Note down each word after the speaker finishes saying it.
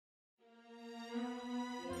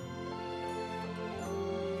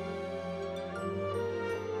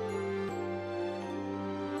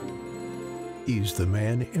He's the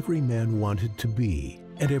man every man wanted to be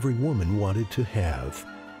and every woman wanted to have.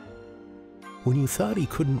 When you thought he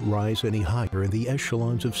couldn't rise any higher in the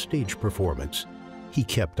echelons of stage performance, he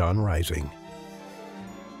kept on rising.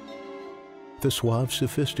 The suave,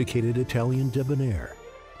 sophisticated Italian debonair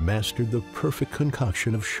mastered the perfect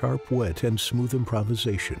concoction of sharp wit and smooth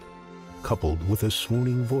improvisation, coupled with a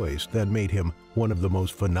swooning voice that made him one of the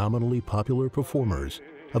most phenomenally popular performers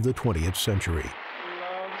of the 20th century.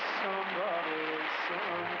 Love somebody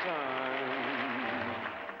sometime.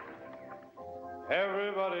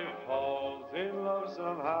 Everybody falls in love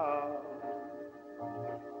somehow.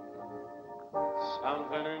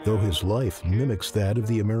 Though his life mimics that of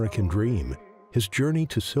the American dream, his journey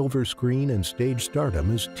to silver screen and stage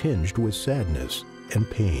stardom is tinged with sadness and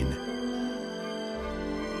pain.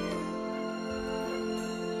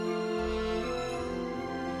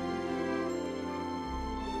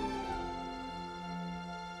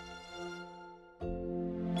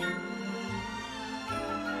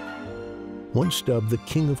 Once dubbed the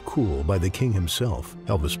King of Cool by the King himself,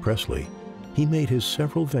 Elvis Presley, he made his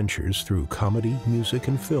several ventures through comedy, music,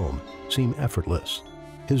 and film seem effortless.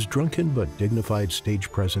 His drunken but dignified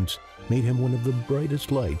stage presence made him one of the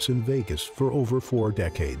brightest lights in Vegas for over 4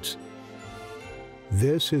 decades.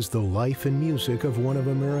 This is the life and music of one of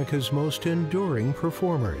America's most enduring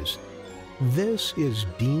performers. This is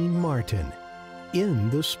Dean Martin in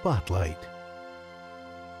the Spotlight.